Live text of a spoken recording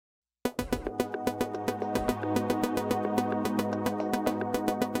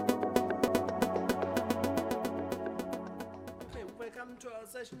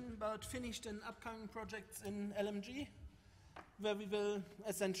session about finished and upcoming projects in LMG, where we will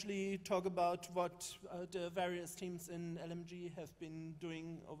essentially talk about what the various teams in LMG have been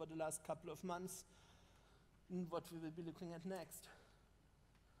doing over the last couple of months and what we will be looking at next.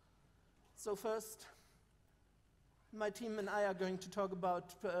 So first, my team and I are going to talk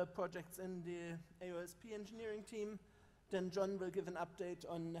about projects in the AOSP engineering team. Then John will give an update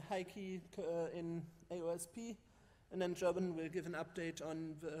on Yongqui in AOSP. And then Gerben will give an update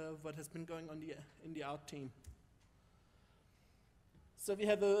on what has been going on in the art team. So we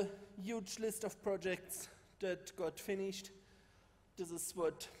have a huge list of projects that got finished. This is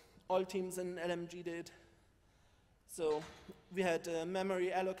what all teams in LMG did. So we had a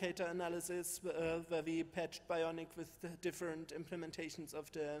memory allocator analysis where we patched Bionic with the different implementations of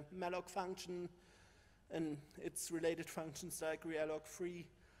the malloc function and its related functions like realloc free.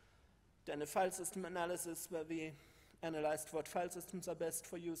 Then a file system analysis where we analyzed what file systems are best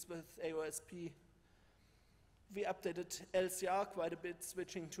for use with AOSP. We updated LCR quite a bit,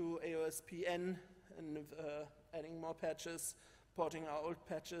 switching to AOSP-N and adding more patches, porting our old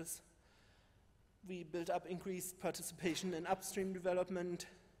patches. We built up increased participation in upstream development,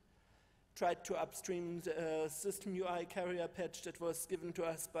 tried to upstream the system UI carrier patch that was given to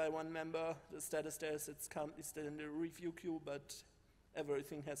us by one member. The status there is it's currently still in the review queue, but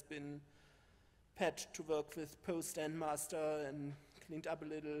everything has been patched to work with post and master and cleaned up a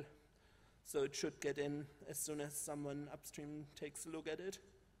little, so it should get in as soon as someone upstream takes a look at it.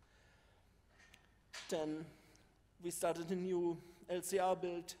 Then we started a new LCR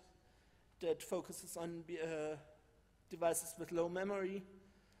build that focuses on devices with low memory.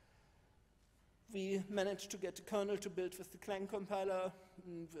 We managed to get the kernel to build with the clang compiler,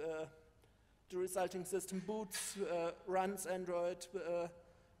 and the resulting system boots, runs Android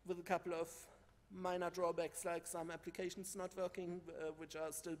with a couple of minor drawbacks like some applications not working, which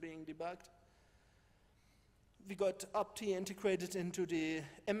are still being debugged. We got opt integrated into the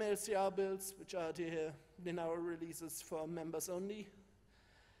MLCR builds, which are the Linaro releases for members only.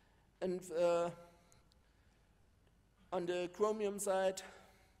 And on the Chromium side,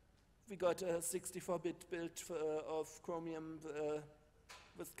 we got a 64-bit build of Chromium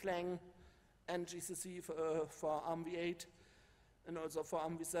with Clang and GCC for ARMv8, and also for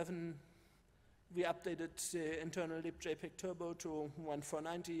ARMv7. We updated the internal libjpeg turbo to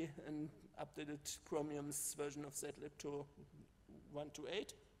 1490 and updated Chromium's version of zlib to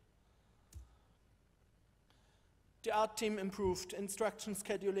 128. The art team improved instruction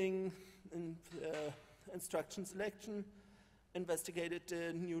scheduling and instruction selection, investigated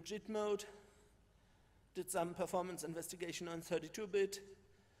the new JIT mode, did some performance investigation on 32-bit.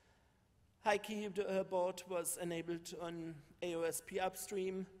 Yongqui board was enabled on AOSP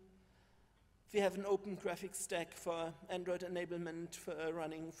upstream. We have an open graphics stack for Android enablement for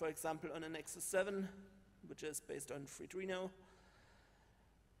running, for example, on a Nexus 7, which is based on Freedreno.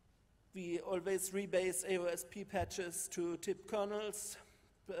 We always rebase AOSP patches to tip kernels.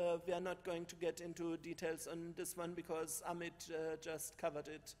 We are not going to get into details on this one because Amit just covered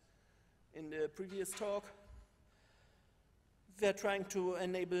it in the previous talk. We are trying to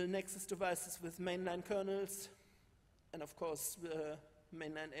enable Nexus devices with mainline kernels, and of course,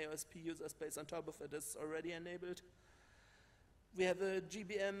 mainline AOSP user space on top of it is already enabled. We have a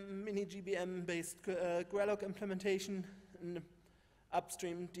GBM, mini GBM based Gralloc implementation and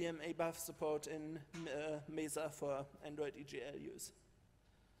upstream DMA buff support in Mesa for Android EGL use.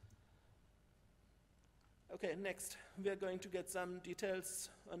 Okay, next we are going to get some details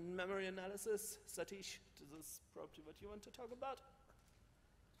on memory analysis. Satish, this is probably what you want to talk about.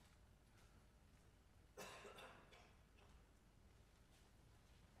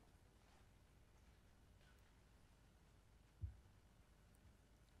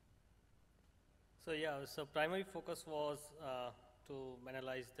 So yeah, so primary focus was to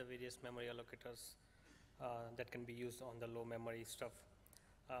analyze the various memory allocators that can be used on the low memory stuff.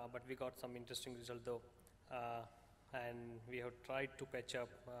 But we got some interesting result though, and we have tried to patch up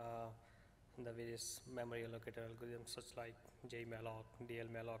the various memory allocator algorithms such like JMalloc,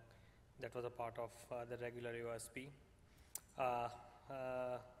 DLmalloc. That was a part of the regular AOSP.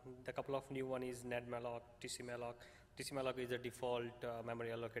 The couple of new one is NedMalloc, TCMalloc. TCMalloc is the default memory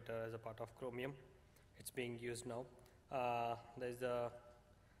allocator as a part of Chromium. It's being used now. There's the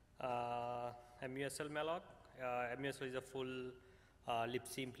MUSL malloc. MUSL is a full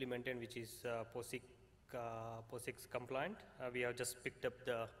libc implementation which is POSIX compliant. We have just picked up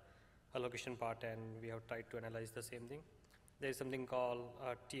the allocation part and we have tried to analyze the same thing. There is something called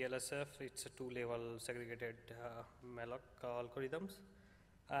TLSF. It's a two-level segregated malloc algorithms.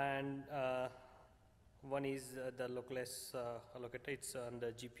 And One is the local LAS allocator. It's on the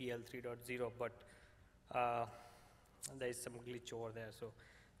GPL 3.0, but there is some glitch over there, so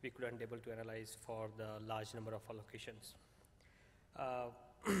we couldn't able to analyze for the large number of allocations.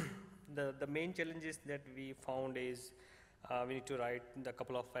 The main challenges that we found is we need to write a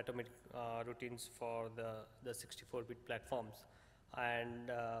couple of atomic routines for the 64-bit platforms, and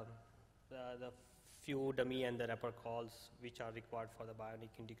the few dummy and the wrapper calls which are required for the bionic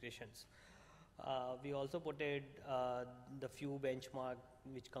integrations. We also put the few benchmark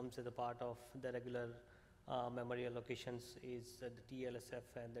which comes as a part of the regular memory allocations is the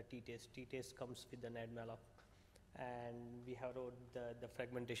TLSF and the T-test. T-test comes with the NAD-malloc, and we have wrote the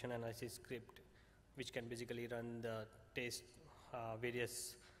fragmentation analysis script which can basically run the test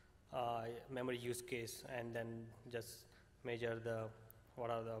various memory use case and then just measure what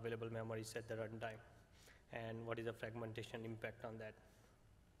are the available memories at the runtime and what is the fragmentation impact on that.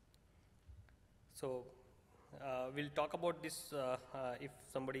 So we'll talk about this if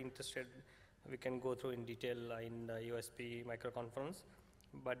somebody interested. We can go through in detail in the USB micro conference,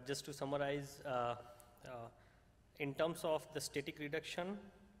 but just to summarize, in terms of the static reduction,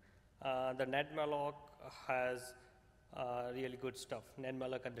 the NAD-malloc has really good stuff,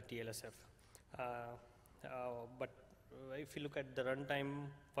 NAD-malloc and the TLSF. But if you look at the runtime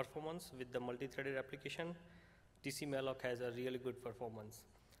performance with the multi-threaded application, TC-malloc has a really good performance.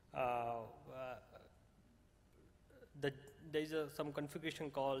 There is some configuration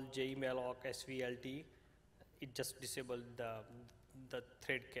called JMalloc SVLT. It just disabled the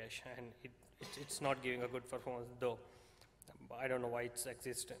thread cache, and it's not giving a good performance, though. I don't know why it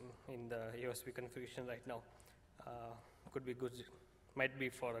exists in the USB configuration right now. Could be good, might be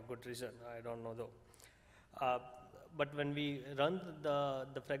for a good reason. I don't know though. But when we run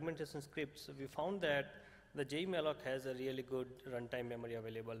the fragmentation scripts, we found that the JMalloc has a really good runtime memory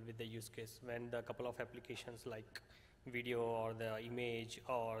available with the use case when the couple of applications like video or the image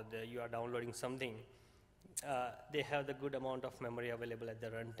or you are downloading something, they have the good amount of memory available at the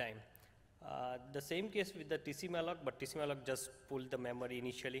runtime. The same case with the TC-malloc, but TC-malloc just pull the memory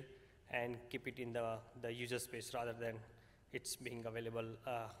initially and keep it in the user space rather than it's being available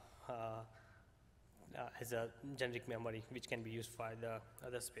as a generic memory which can be used for the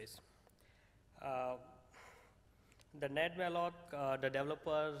other space. The NAD-malloc, the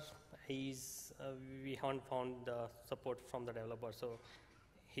developer, we haven't found the support from the developer, so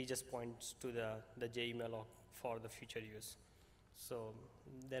he just points to the JMalloc for the future use. So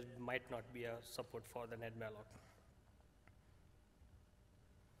there might not be a support for the NAD-malloc.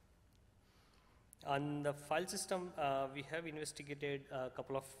 On the file system, we have investigated a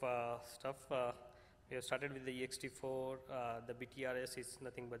couple of stuff. We have started with the ext4. The BTRS is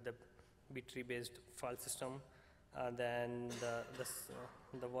nothing but the bit tree based file system. Then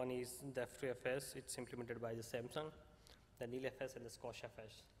the one is the F2FS. It's implemented by the Samsung, the NeilFS and the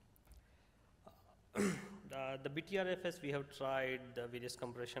SquashFS. The BTRFS, we have tried the various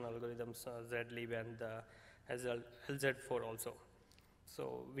compression algorithms, zlib and the LZ4 also.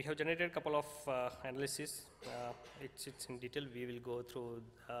 So we have generated a couple of analysis. It's in detail. We will go through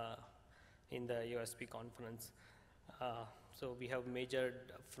in the USB conference. So we have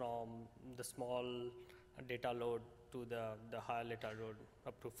measured from the small data load to the higher data load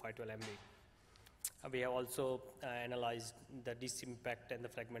up to 512 MB. We have also analyzed the disk impact and the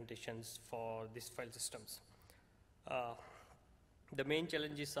fragmentations for these file systems. The main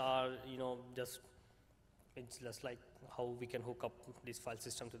challenges are, it's just like how we can hook up this file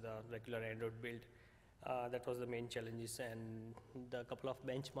system to the regular Android build. That was the main challenges, and the couple of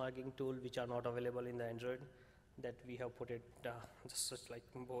benchmarking tools which are not available in the Android that we have put it just like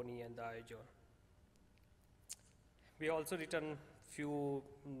Bonnie and the iJor. We also written few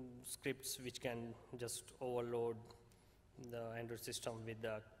scripts which can just overload the Android system with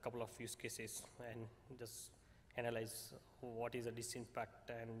a couple of use cases and just analyze what is the disk impact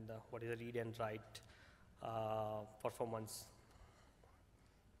and what is the read and write performance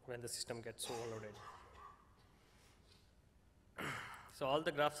when the system gets overloaded. So all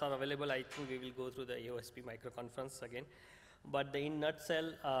the graphs are available. I think we will go through the USB micro conference again. But in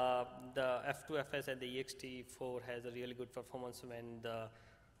nutshell, the F2FS and the ext4 has a really good performance when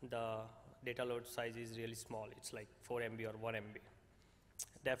the data load size is really small. It's like 4 MB or 1 MB.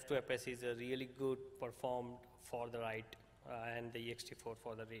 The F2FS is a really good performed for the write and the ext4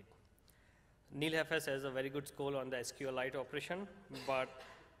 for the read. NeilFS has a very good score on the SQLite operation, but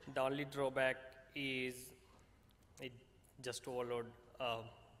the only drawback is it just overload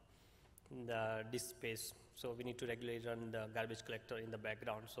the disk space. So we need to regularly run the garbage collector in the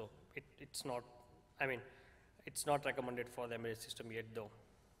background. So it's not, it's not recommended for the embedded system yet though.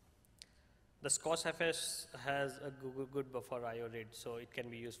 The SCOSFS has a good buffer IO read, so it can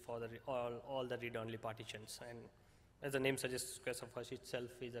be used for the all the read-only partitions. And as the name suggests, SCOSFS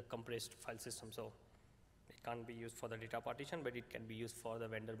itself is a compressed file system, so it can't be used for the data partition, but it can be used for the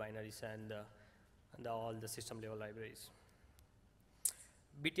vendor binaries and all the system level libraries.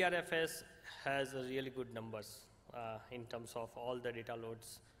 BTRFS has a really good numbers in terms of all the data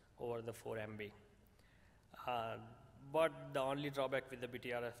loads over the 4 MB. But the only drawback with the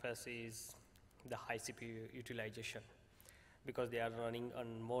BTRFS is the high CPU utilization, because they are running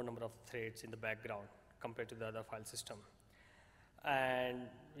on more number of threads in the background compared to the other file system. And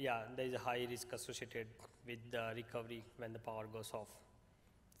yeah, there is a high risk associated with the recovery when the power goes off.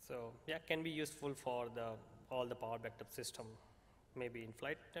 So yeah, can be useful for all the power backed up system, maybe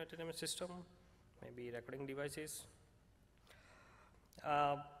in-flight autonomous system, maybe recording devices.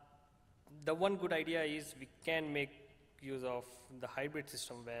 The one good idea is we can make use of the hybrid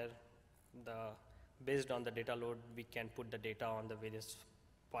system where based on the data load, we can put the data on the various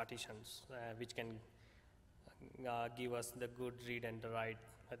partitions, which can give us the good read and the write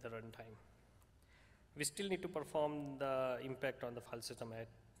at the runtime. We still need to perform the impact on the file system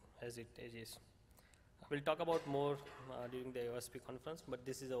as it ages. We'll talk about more during the OSP conference, but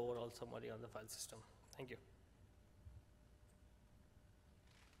this is the overall summary on the file system. Thank you.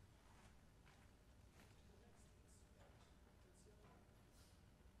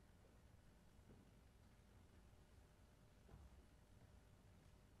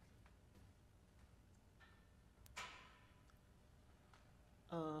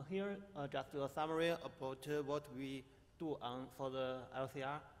 Here, just a summary about what we do for the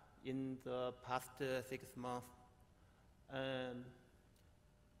LCR in the past 6 months.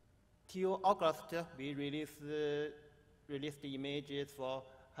 Till August, we released images for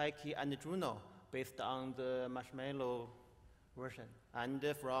Yongqui and Juno based on the Marshmallow version. And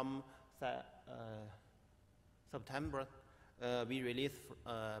from September, we released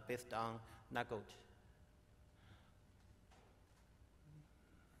based on Nugget.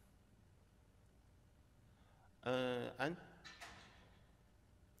 And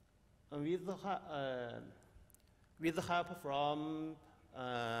with the help from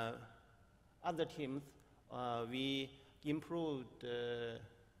other teams, we improved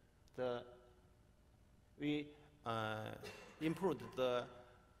the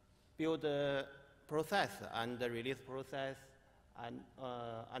build process and the release process,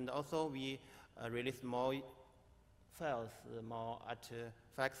 and also we release more files, more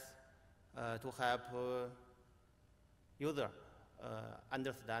artifacts to help user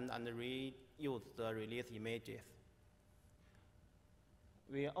understand and reuse the release images.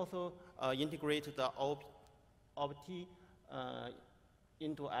 We also integrate the opt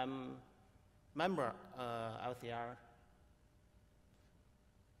into member LCR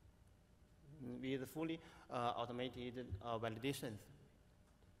with fully automated validations.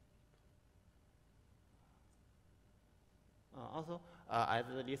 Also, as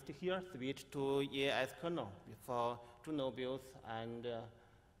listed here, switch to EAS kernel for Juno builds and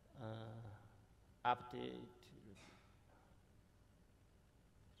update.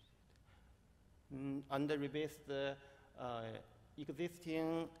 And rebase the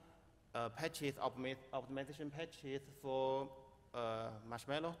existing patches, optimization patches for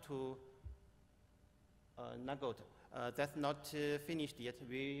Marshmallow to Nugget. That's not finished yet.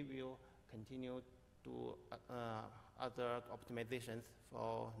 We will continue to other optimizations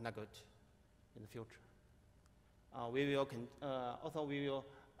for Nugget in the future. We will also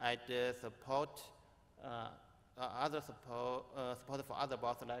add support for other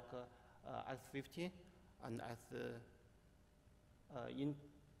bots like S50 and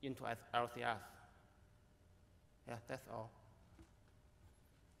into LCRs. Yeah, that's all.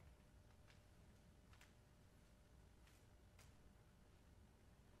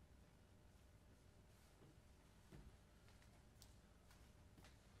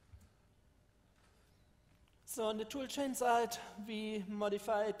 So on the toolchain side, we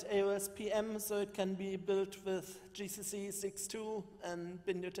modified AOSPM so it can be built with GCC 6.2 and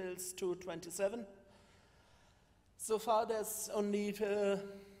Binutils 2.27. So far, there's only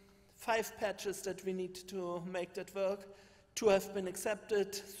 5 patches that we need to make that work. 2 have been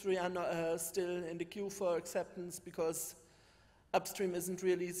accepted, 3 are still in the queue for acceptance because upstream isn't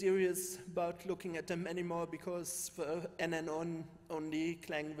really serious about looking at them anymore because for NN only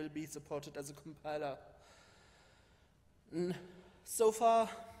clang will be supported as a compiler. So far,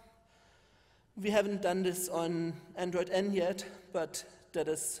 we haven't done this on Android N yet, but that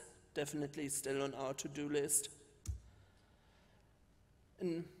is definitely still on our to-do list.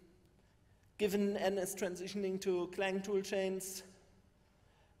 And given N is transitioning to Clang toolchains,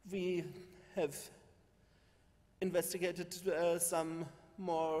 we have investigated some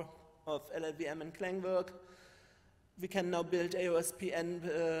more of LLVM and clang work. We can now build AOSP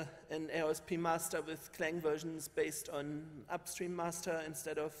and AOSP master with clang versions based on upstream master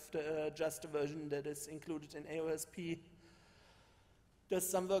instead of just a version that is included in AOSP. There's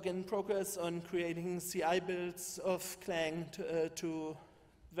some work in progress on creating CI builds of clang to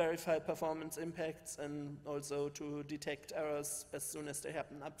verify performance impacts and also to detect errors as soon as they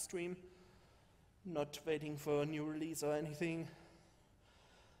happen upstream, not waiting for a new release or anything.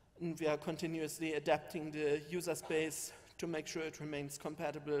 And we are continuously adapting the user space to make sure it remains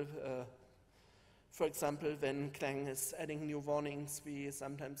compatible. For example, when clang is adding new warnings, we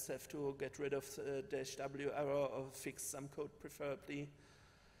sometimes have to get rid of the -w error or fix some code preferably.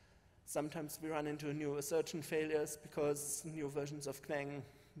 Sometimes we run into new assertion failures because new versions of clang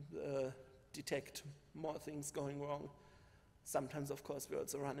detect more things going wrong. Sometimes, of course, we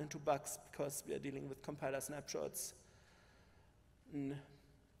also run into bugs because we are dealing with compiler snapshots. And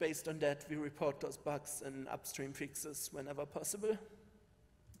based on that, we report those bugs and upstream fixes whenever possible.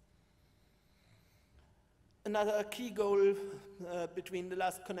 Another key goal between the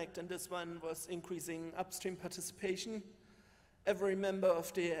last Connect and this one was increasing upstream participation. Every member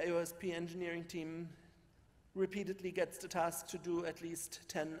of the AOSP engineering team repeatedly gets the task to do at least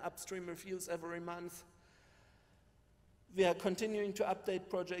 10 upstream reviews every month. We are continuing to update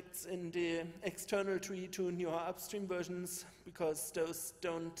projects in the external tree to newer upstream versions because those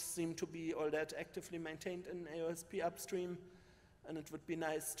don't seem to be all that actively maintained in AOSP upstream, and it would be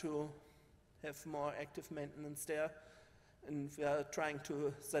nice to have more active maintenance there, and we are trying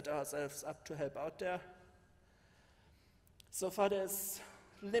to set ourselves up to help out there. So far there's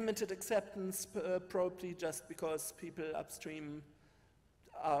limited acceptance, probably just because people upstream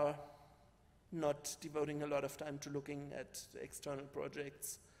are not devoting a lot of time to looking at external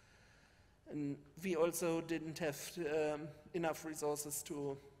projects. And we also didn't have enough resources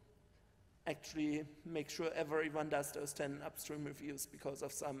to actually make sure everyone does those 10 upstream reviews because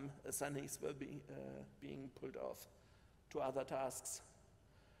of some assignees were being pulled off to other tasks.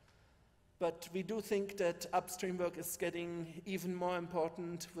 But we do think that upstream work is getting even more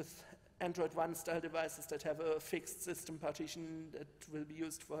important with Android One style devices that have a fixed system partition that will be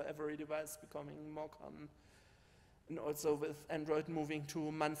used for every device becoming more common. And also with Android moving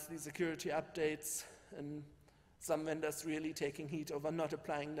to monthly security updates and some vendors really taking heed over not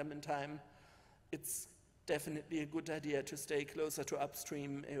applying them in time, it's definitely a good idea to stay closer to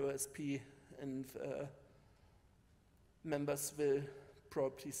upstream AOSP, and members will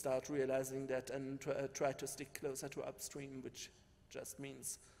probably start realizing that and try to stick closer to upstream, which just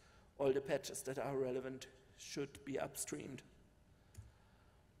means all the patches that are relevant should be upstreamed.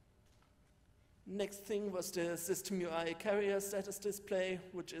 Next thing was the System UI carrier status display,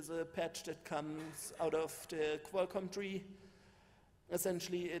 which is a patch that comes out of the Qualcomm tree.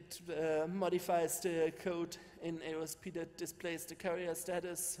 Essentially, it modifies the code in AOSP that displays the carrier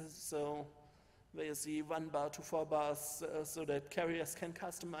status, so where you see 1 bar to 4 bars so that carriers can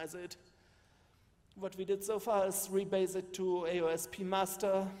customize it. What we did so far is rebase it to AOSP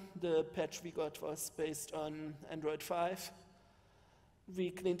master. The patch we got was based on Android 5.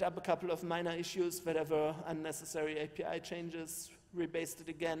 We cleaned up a couple of minor issues where there were unnecessary API changes, rebased it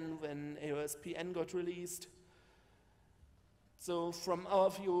again when AOSP N got released. So from our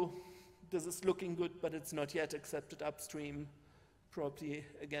view, this is looking good, but it's not yet accepted upstream. Probably,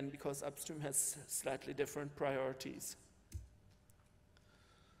 again, because upstream has slightly different priorities.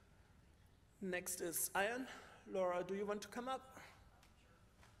 Next is Iron. Laura, do you want to come up?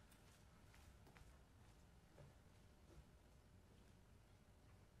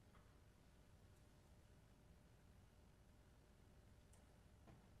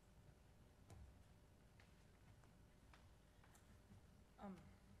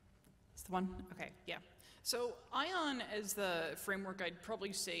 It's the one? Okay, yeah. So Ion, as the framework, I'd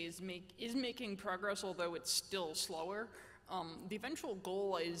probably say is making progress, although it's still slower. The eventual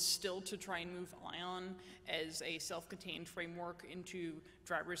goal is still to try and move Ion as a self-contained framework into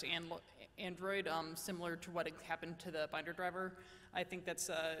drivers and Android, similar to what happened to the binder driver. I think that's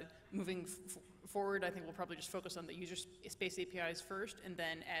moving forward. I think we'll probably just focus on the user space APIs first, and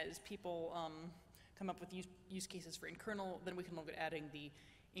then as people come up with use cases for in-kernel, then we can look at adding the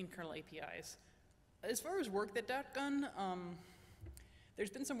in-kernel APIs. As far as work that got done,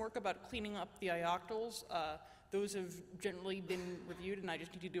 there's been some work about cleaning up the ioctls. Those have generally been reviewed, and I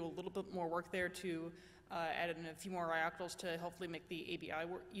just need to do a little bit more work there to add in a few more ioctls to hopefully make the ABI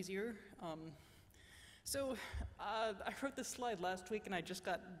work easier. So I wrote this slide last week, and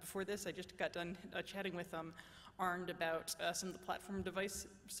before this, I just got done chatting with Arnd about some of the platform device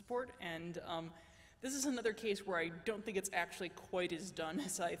support, and this is another case where I don't think it's actually quite as done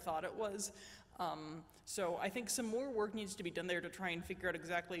as I thought it was. So I think some more work needs to be done there to try and figure out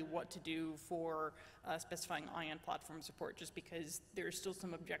exactly what to do for specifying ION platform support, just because there's still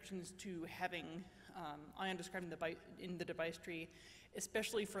some objections to having ION described in the device tree,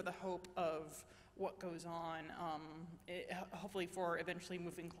 especially for the hope of what goes on, hopefully for eventually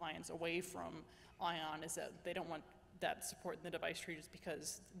moving clients away from ION, is that they don't want that support in the device tree just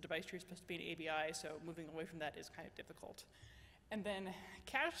because the device tree is supposed to be an ABI, so moving away from that is kind of difficult. And then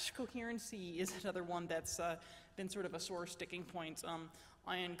cache coherency is another one that's been sort of a sore sticking point.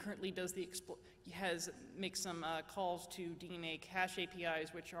 ION currently does makes some calls to DNA cache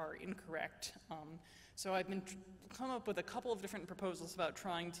APIs which are incorrect. So I've been come up with a couple of different proposals about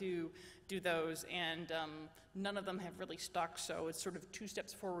trying to do those, and none of them have really stuck. So it's sort of 2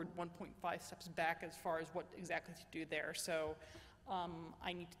 steps forward, 1.5 steps back as far as what exactly to do there. So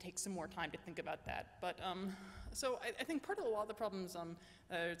I need to take some more time to think about that. But so I think part of a lot of the problems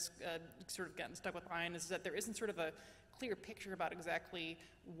it's sort of gotten stuck with ION is that there isn't sort of a clear picture about exactly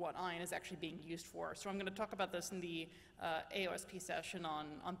what ION is actually being used for. So I'm going to talk about this in the AOSP session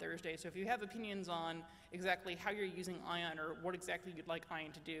on Thursday. So if you have opinions on exactly how you're using ION or what exactly you'd like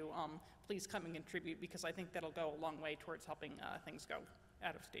ION to do, please come and contribute, because I think that'll go a long way towards helping things go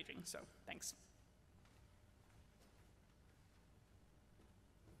out of staging. So thanks.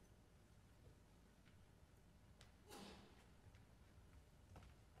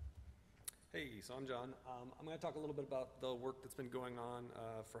 Hey, so I'm John. I'm going to talk a little bit about the work that's been going on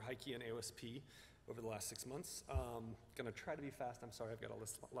for Yongqui and AOSP over the last 6 months. Going to try to be fast. I'm sorry, I've got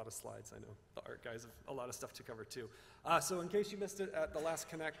a lot of slides. I know the art guys have a lot of stuff to cover too. So in case you missed it at the last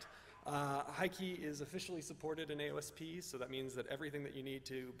Connect, Yongqui is officially supported in AOSP, so that means that everything that you need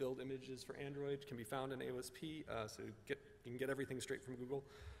to build images for Android can be found in AOSP, so you can get everything straight from Google.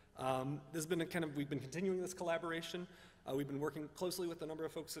 We've been continuing this collaboration. We've been working closely with a number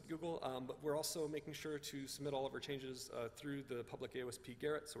of folks at Google, but we're also making sure to submit all of our changes through the public AOSP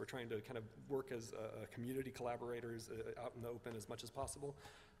Garrett, so we're trying to kind of work as community collaborators out in the open as much as possible.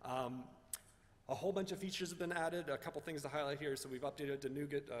 A whole bunch of features have been added. A couple things to highlight here. So we've updated to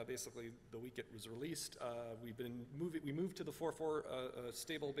NuGet basically the week it was released. We moved to the 4.4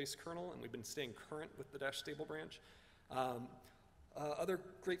 stable-based kernel, and we've been staying current with the -stable branch. Other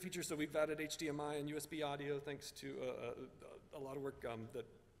great features, so we've added HDMI and USB audio thanks to a lot of work that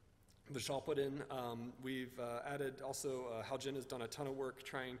Vishal put in. We've added also, Haljin has done a ton of work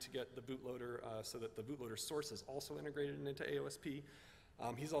trying to get the bootloader so that the bootloader source is also integrated into AOSP.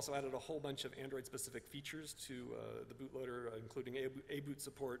 He's also added a whole bunch of Android-specific features to the bootloader, including A-boot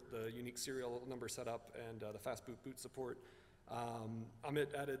support, the unique serial number setup, and the fast boot support.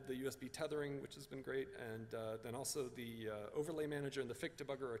 Amit added the USB tethering, which has been great, and then also the overlay manager and the FIC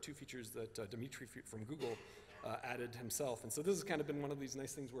debugger are 2 features that Dimitri from Google added himself. And so this has kind of been one of these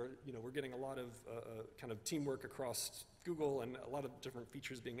nice things where we're getting a lot of kind of teamwork across Google and a lot of different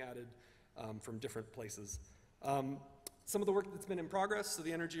features being added from different places. Some of the work that's been in progress, so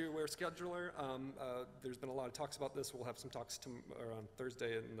the Energy Aware Scheduler, there's been a lot of talks about this. We'll have some talks on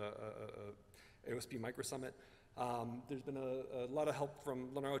Thursday in the AOSP Micro Summit. There's been a lot of help from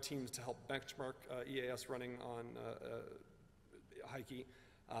Linaro teams to help benchmark EAS running on Yongqui,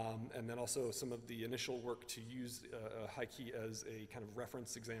 and then also some of the initial work to use Yongqui as a kind of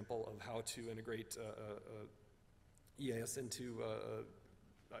reference example of how to integrate EAS into,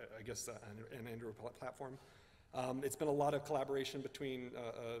 I guess, an Android platform. It's been a lot of collaboration between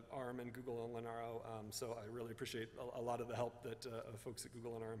ARM and Google and Linaro, so I really appreciate a lot of the help that folks at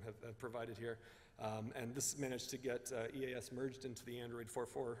Google and ARM have provided here. And this managed to get EAS merged into the Android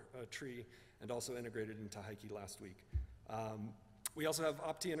 4.4 tree and also integrated into Yongqui last week. We also have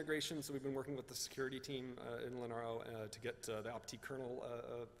Opti integration, so we've been working with the security team in Linaro to get the Opti kernel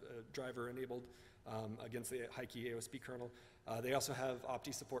driver enabled against the Yongqui AOSP kernel. They also have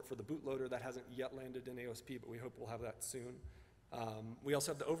Opti support for the bootloader. That hasn't yet landed in AOSP, but we hope we'll have that soon. We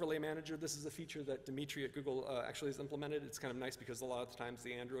also have the overlay manager. This is a feature that Dimitri at Google actually has implemented. It's kind of nice because a lot of times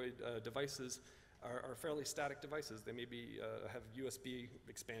the Android devices are fairly static devices. They maybe have USB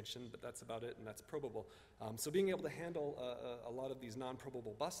expansion, but that's about it, and that's probable. So being able to handle a lot of these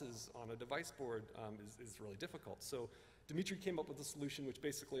non-probable buses on a device board is really difficult. So Dimitri came up with a solution which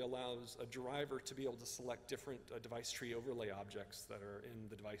basically allows a driver to be able to select different device tree overlay objects that are in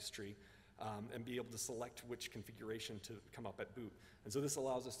the device tree and be able to select which configuration to come up at boot. And so this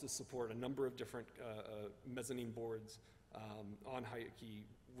allows us to support a number of different mezzanine boards on Yongqui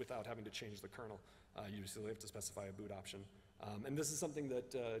without having to change the kernel. You just have to specify a boot option. And this is something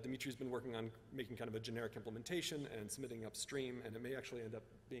that Dimitri's been working on, making kind of a generic implementation and submitting upstream, and it may actually end up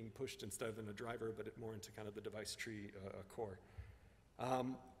being pushed instead of in a driver, but more into kind of the device tree core.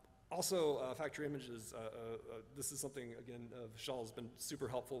 Also, factory images, this is something, again, Vishal's been super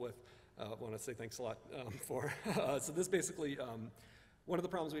helpful with. I want to say thanks a lot for. So this basically, one of the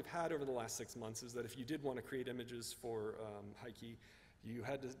problems we've had over the last 6 months is that if you did want to create images for Heike, you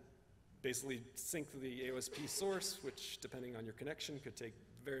had to basically sync the AOSP source, which depending on your connection could take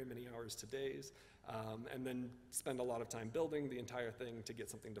very many hours to days, and then spend a lot of time building the entire thing to get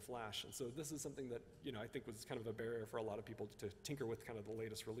something to flash. And so this is something that I think was kind of a barrier for a lot of people to tinker with kind of the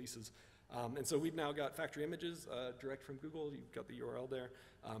latest releases. And so we've now got factory images direct from Google. You've got the URL there.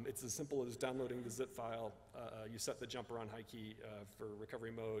 It's as simple as downloading the zip file. You set the jumper on Heike for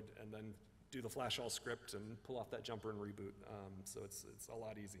recovery mode, and then do the flash all script and pull off that jumper and reboot. So it's a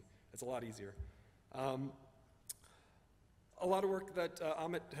lot easy. It's a lot easier. A lot of work that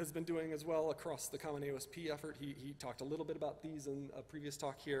Amit has been doing as well across the common AOSP effort. He talked a little bit about these in a previous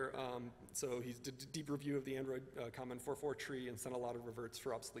talk here. So he did a deep review of the Android common 4.4 tree and sent a lot of reverts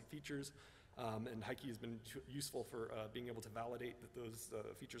for obsolete features. And Heike has been useful for being able to validate that those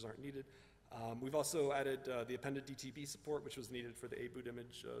features aren't needed. We've also added the appended DTB support, which was needed for the A-boot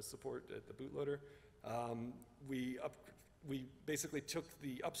image support at the bootloader. We basically took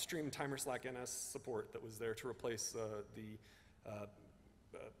the upstream timer slack NS support that was there to replace the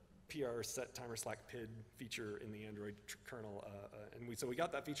PR set timer slack PID feature in the Android kernel. So we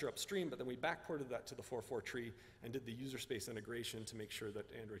got that feature upstream, but then we backported that to the 4.4 tree and did the user space integration to make sure that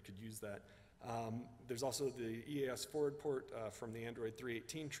Android could use that. There's also the EAS forward port from the Android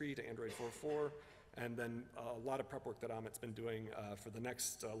 3.18 tree to Android 4.4. And then a lot of prep work that Amit's been doing for the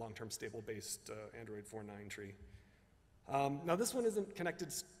next long-term stable-based Android 4.9 tree. Now this one isn't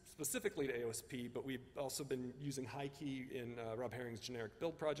connected specifically to AOSP, but we've also been using Heike in Rob Herring's generic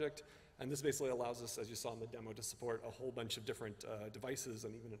build project, and this basically allows us, as you saw in the demo, to support a whole bunch of different devices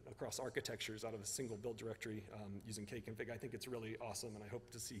and even across architectures out of a single build directory using kconfig. I think it's really awesome, and I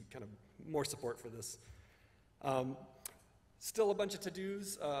hope to see kind of more support for this. Still a bunch of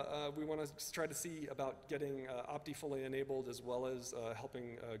to-dos. We want to try to see about getting Opti fully enabled, as well as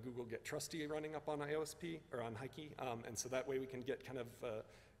helping Google get Trusty running up on AOSP, or on Heike. And so that way we can get kind of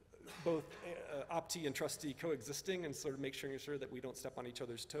both Opti and Trusty coexisting and sort of make sure that we don't step on each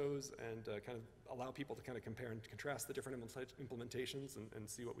other's toes, and kind of allow people to kind of compare and contrast the different implementations and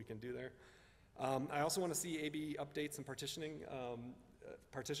see what we can do there. I also want to see AB updates and partitioning.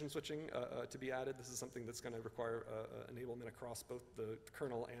 Partition switching to be added. This is something that's going to require enablement across both the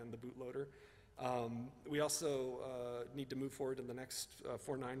kernel and the bootloader. We also need to move forward in the next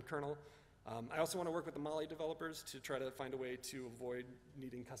 4.9 kernel. I also want to work with the Mali developers to try to find a way to avoid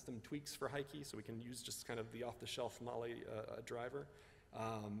needing custom tweaks for Heike, so we can use just kind of the off-the-shelf Mali driver.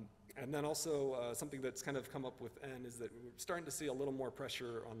 And then also something that's kind of come up with N is that we're starting to see a little more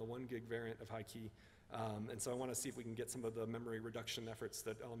pressure on the 1 gig variant of Heike. And so I want to see if we can get some of the memory reduction efforts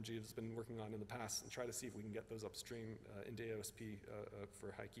that LMG has been working on in the past and try to see if we can get those upstream into AOSP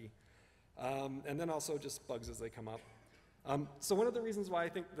for Heike. And then also just bugs as they come up. So one of the reasons why I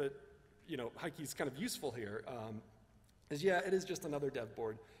think that Heike is kind of useful here is, yeah, it is just another dev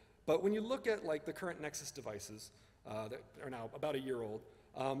board. But when you look at like the current Nexus devices that are now about a year old,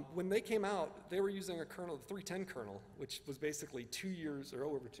 when they came out, they were using a kernel, the 3.10 kernel, which was basically 2 years or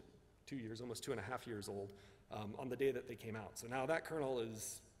over 2 years, almost 2.5 years old on the day that they came out. So now that kernel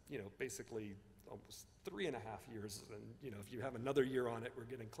is, basically almost 3.5 years. And if you have another year on it, we're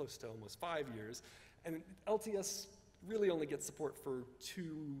getting close to almost 5 years. And LTS really only gets support for 2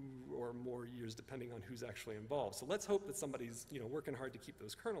 or more years, depending on who's actually involved. So let's hope that somebody's, working hard to keep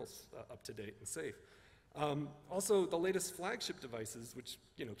those kernels up to date and safe. Also, the latest flagship devices, which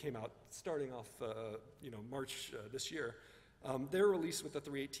came out starting off, March this year. They're released with the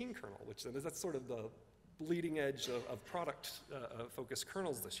 3.18 kernel, which that's sort of the bleeding edge of product-focused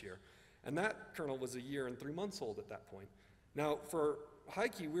kernels this year. And that kernel was 1 year and 3 months old at that point. Now, for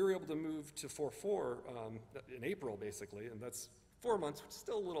Heike, we were able to move to 4.4 in April, basically, and that's 4 months, which is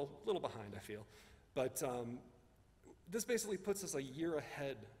still a little behind, I feel. But this basically puts us 1 year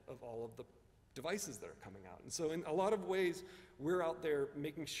ahead of all of the devices that are coming out. And so in a lot of ways, we're out there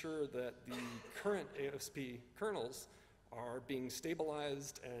making sure that the current AOSP kernels are being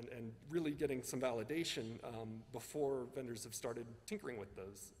stabilized and really getting some validation before vendors have started tinkering with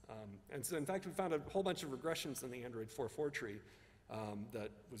those. And so in fact, we found a whole bunch of regressions in the Android 4.4 tree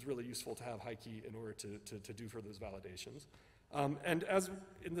that was really useful to have Heike in order to do for those validations. And as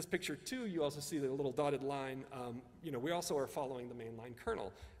in this picture too, you also see the little dotted line. We also are following the mainline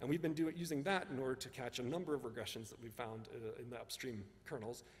kernel, and we've been using that in order to catch a number of regressions that we found in the upstream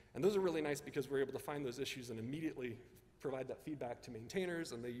kernels. And those are really nice because we're able to find those issues and immediately provide that feedback to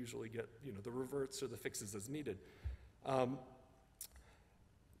maintainers, and they usually get the reverts or the fixes as needed.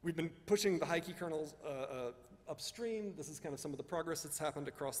 We've been pushing the high-key kernels upstream. This is kind of some of the progress that's happened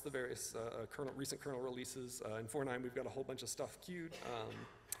across the various recent kernel releases. In 4.9, we've got a whole bunch of stuff queued,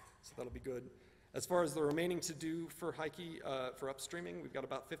 so that'll be good. As far as the remaining to do for high-key, for upstreaming, we've got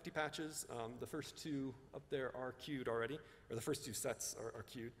about 50 patches. The first two up there are queued already, or the first two sets are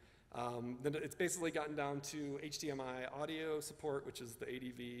queued. Then it's basically gotten down to HDMI audio support, which is the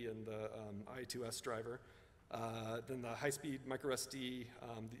ADV and the I2S driver. Then the high-speed microSD,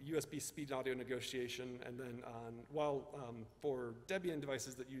 the USB speed audio negotiation, and then for Debian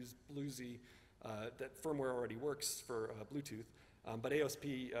devices that use BlueZ, that firmware already works for Bluetooth. But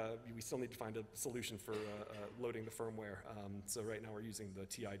AOSP, we still need to find a solution for loading the firmware. So right now we're using the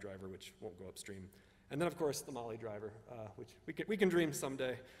TI driver, which won't go upstream. And then, of course, the Mali driver, which we can dream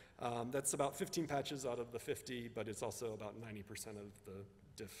someday. That's about 15 patches out of the 50, but it's also about 90% of the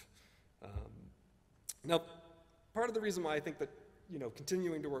diff. Now, part of the reason why I think that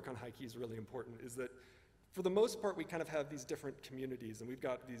continuing to work on high key is really important is that for the most part we kind of have these different communities, and we've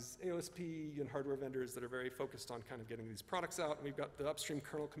got these AOSP and hardware vendors that are very focused on kind of getting these products out, and we've got the upstream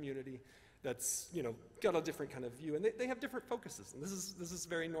kernel community that's got a different kind of view, and they have different focuses, and this is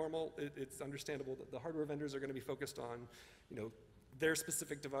very normal. It's understandable that the hardware vendors are going to be focused on their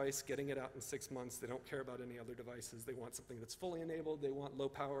specific device, getting it out in 6 months. They don't care about any other devices. They want something that's fully enabled. They want low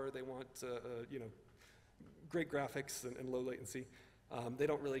power. They want great graphics and low latency. They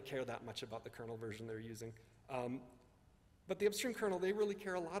don't really care that much about the kernel version they're using. But the upstream kernel, they really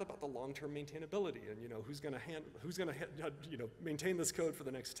care a lot about the long-term maintainability and who's going to maintain this code for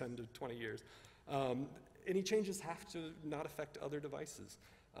the next 10 to 20 years. Any changes have to not affect other devices.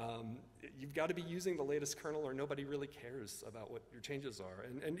 You've got to be using the latest kernel or nobody really cares about what your changes are.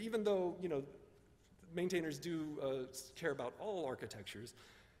 And even though maintainers do care about all architectures,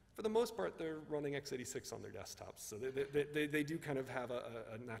 for the most part, they're running x86 on their desktops, so they do kind of have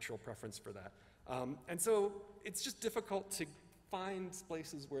a natural preference for that. And so it's just difficult to find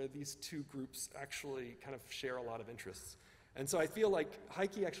places where these two groups actually kind of share a lot of interests. And so I feel like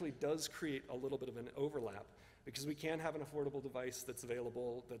high-key actually does create a little bit of an overlap, because we can have an affordable device that's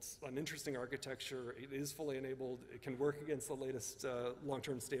available, that's an interesting architecture, it is fully enabled, it can work against the latest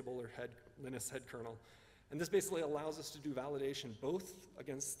long-term stable or Linux head kernel. And this basically allows us to do validation both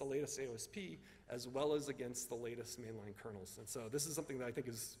against the latest AOSP as well as against the latest mainline kernels. And so this is something that I think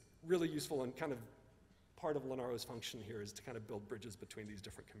is really useful, and kind of part of Linaro's function here is to kind of build bridges between these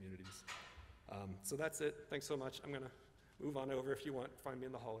different communities. So that's it. Thanks so much. I'm going to move on over. If you want, find me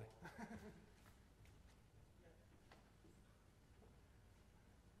in the hallway.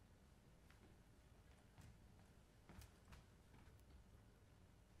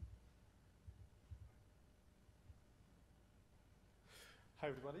 Hi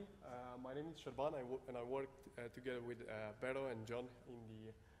everybody, my name is Sherban, and I work together with Bero and John in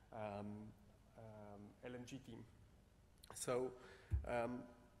the LMG team. So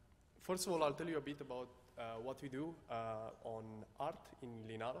first of all, I'll tell you a bit about what we do on art in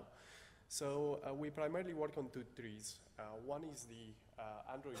Linaro. So we primarily work on two trees. One is the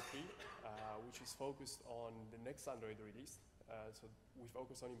Android tree, which is focused on the next Android release. So we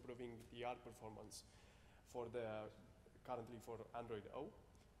focus on improving the art performance for currently for Android O,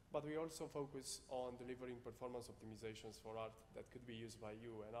 but we also focus on delivering performance optimizations for art that could be used by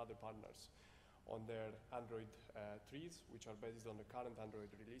you and other partners on their Android trees, which are based on the current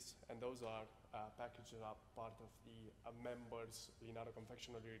Android release, and those are packaged up part of the members Linaro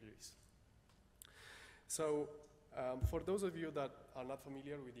confectionery release. So for those of you that are not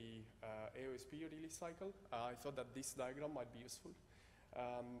familiar with the AOSP release cycle, I thought that this diagram might be useful.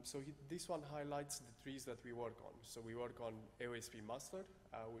 This one highlights the trees that we work on. So we work on AOSP master,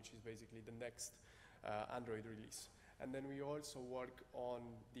 which is basically the next Android release. And then we also work on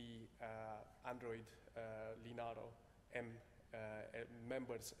the Android Linaro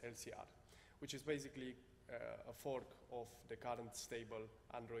members LCR, which is basically a fork of the current stable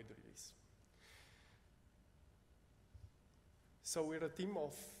Android release. So we're a team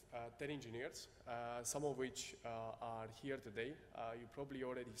of 10 engineers, some of which are here today. You probably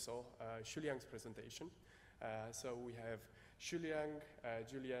already saw Shuliang's presentation. So we have Shuliang,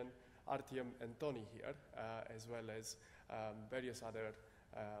 Julian, Artyom, and Tony here, as well as various other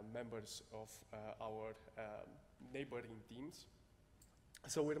members of our neighboring teams.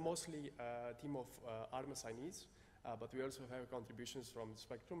 So we're mostly a team of ARM assignees, but we also have contributions from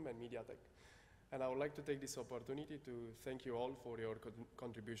Spectrum and MediaTek. And I would like to take this opportunity to thank you all for your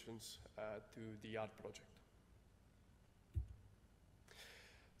contributions to the ART project.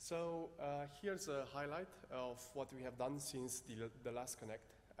 So here's a highlight of what we have done since the last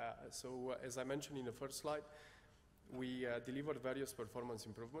Connect. So as I mentioned in the first slide, we delivered various performance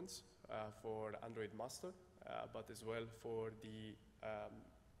improvements for Android Master, but as well for the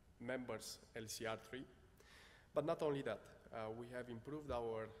members LCR3. But not only that, we have improved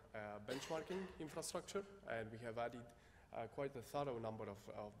our benchmarking infrastructure, and we have added quite a thorough number of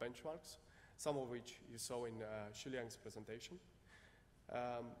benchmarks, some of which you saw in Shuliang's presentation.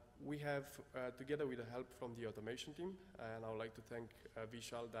 We have, together with the help from the automation team, and I would like to thank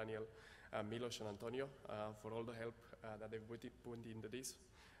Vishal, Daniel, Milos, and Antonio for all the help that they've put into this.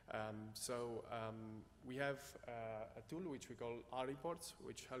 We have a tool which we call R-Reports,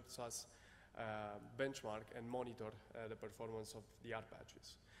 which helps us benchmark and monitor the performance of the ART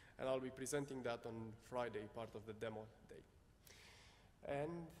patches. And I'll be presenting that on Friday, part of the demo day.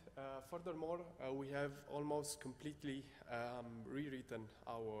 And furthermore, we have almost completely rewritten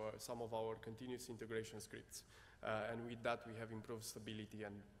some of our continuous integration scripts. And with that, we have improved stability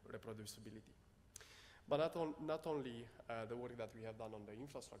and reproducibility. But not only the work that we have done on the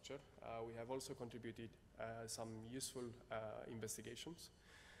infrastructure, we have also contributed some useful investigations.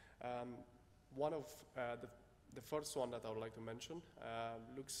 One of the first one that I would like to mention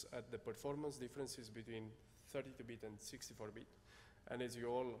looks at the performance differences between 32-bit and 64-bit. And as you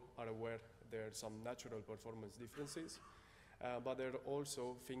all are aware, there are some natural performance differences, but there are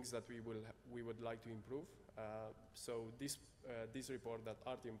also things that we would like to improve. So this report that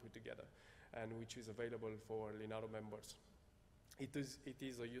our team put together, and which is available for Linaro members, it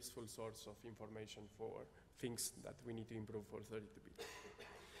is a useful source of information for things that we need to improve for 32-bit.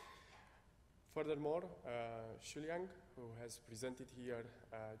 Furthermore, Shuliang, who has presented here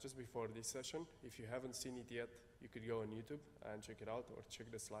just before this session, if you haven't seen it yet, you could go on YouTube and check it out or check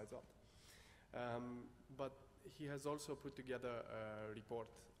the slides out. But he has also put together a report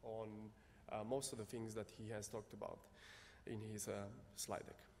on most of the things that he has talked about in his slide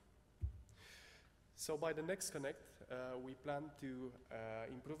deck. So by the next Connect, we plan to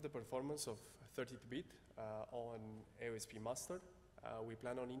improve the performance of 32-bit on AOSP Master. We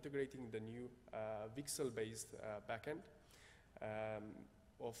plan on integrating the new VXL-based backend,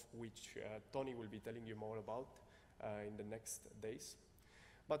 of which Tony will be telling you more about in the next days.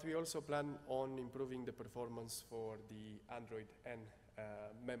 But we also plan on improving the performance for the Android N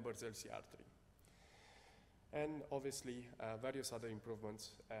members LCR3. And obviously, various other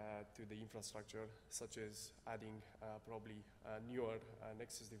improvements to the infrastructure, such as adding probably newer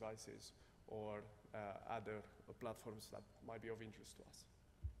Nexus devices or other platforms that might be of interest to us.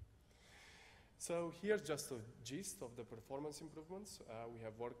 So here's just a gist of the performance improvements we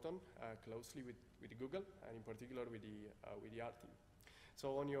have worked on closely with Google, and in particular with the R team.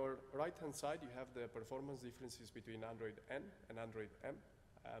 So on your right-hand side, you have the performance differences between Android N and Android M,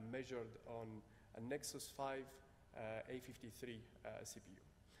 measured on a Nexus 5 A53 CPU.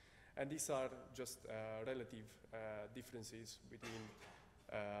 And these are just relative differences between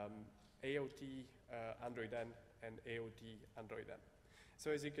AOT Android N and AOT Android M. So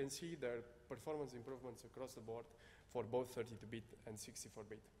as you can see, there are performance improvements across the board for both 32-bit and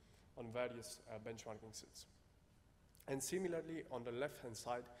 64-bit on various benchmarking sets. And similarly, on the left-hand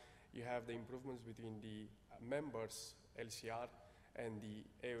side, you have the improvements between the members LCR and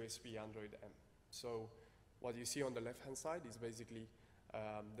the AOSP Android M. So what you see on the left-hand side is basically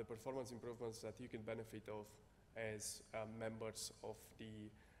the performance improvements that you can benefit of as members of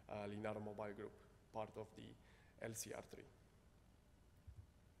the Linaro Mobile Group, part of the LCR3.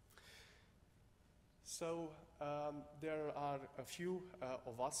 So there are a few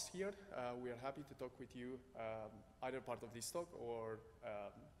of us here. We are happy to talk with you, either part of this talk or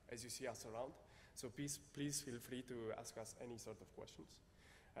as you see us around. So please feel free to ask us any sort of questions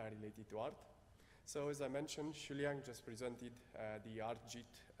related to art. So as I mentioned, Shuliang just presented the art JIT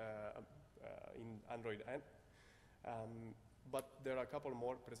in Android N. But there are a couple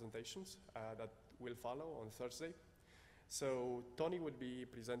more presentations that will follow on Thursday. So Tony will be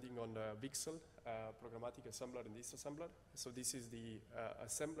presenting on the VXL programmatic assembler and disassembler. So this is the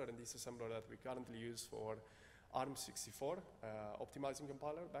assembler and disassembler that we currently use for ARM64 optimizing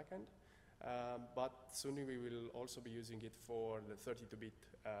compiler backend. But soon we will also be using it for the 32-bit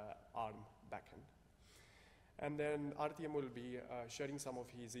ARM backend. And then RTM will be sharing some of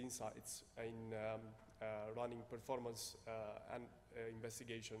his insights in running performance and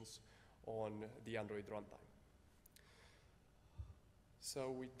investigations on the Android runtime.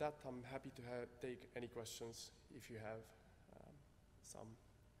 So with that, I'm happy to take any questions if you have some.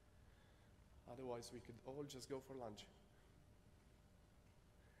 Otherwise, we could all just go for lunch.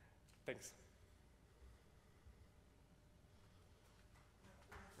 Thanks.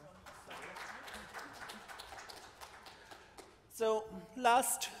 So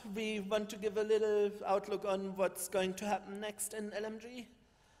last, we want to give a little outlook on what's going to happen next in LMG.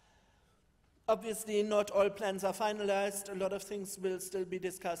 Obviously, not all plans are finalized. A lot of things will still be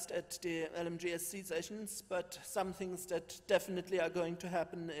discussed at the LMGSC sessions, but some things that definitely are going to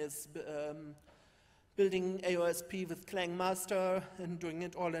happen is building AOSP with Clang master and doing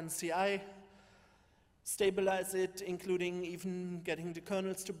it all in CI. Stabilize it, including even getting the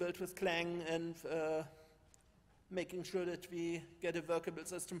kernels to build with Clang and making sure that we get a workable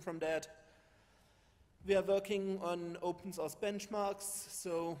system from that. We are working on open source benchmarks,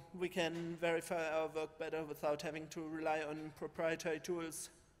 so we can verify our work better without having to rely on proprietary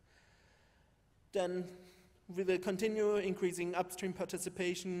tools. Then we will continue increasing upstream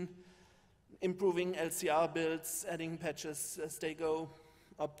participation, improving LCR builds, adding patches as they go,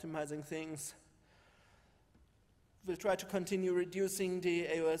 optimizing things. We'll try to continue reducing the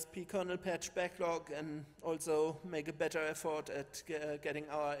AOSP kernel patch backlog and also make a better effort at getting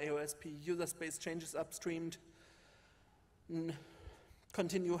our AOSP user space changes upstreamed.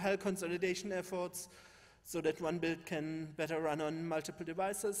 Continue HAL consolidation efforts so that one build can better run on multiple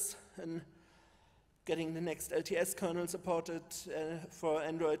devices, and getting the next LTS kernel supported for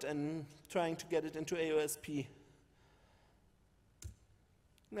Android and trying to get it into AOSP.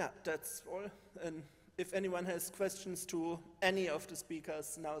 Yeah, that's all. And if anyone has questions to any of the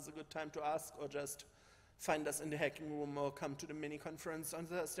speakers, now is a good time to ask, or just find us in the hacking room or come to the mini conference on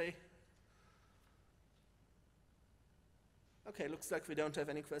Thursday. Okay, looks like we don't have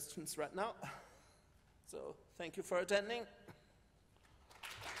any questions right now. So thank you for attending.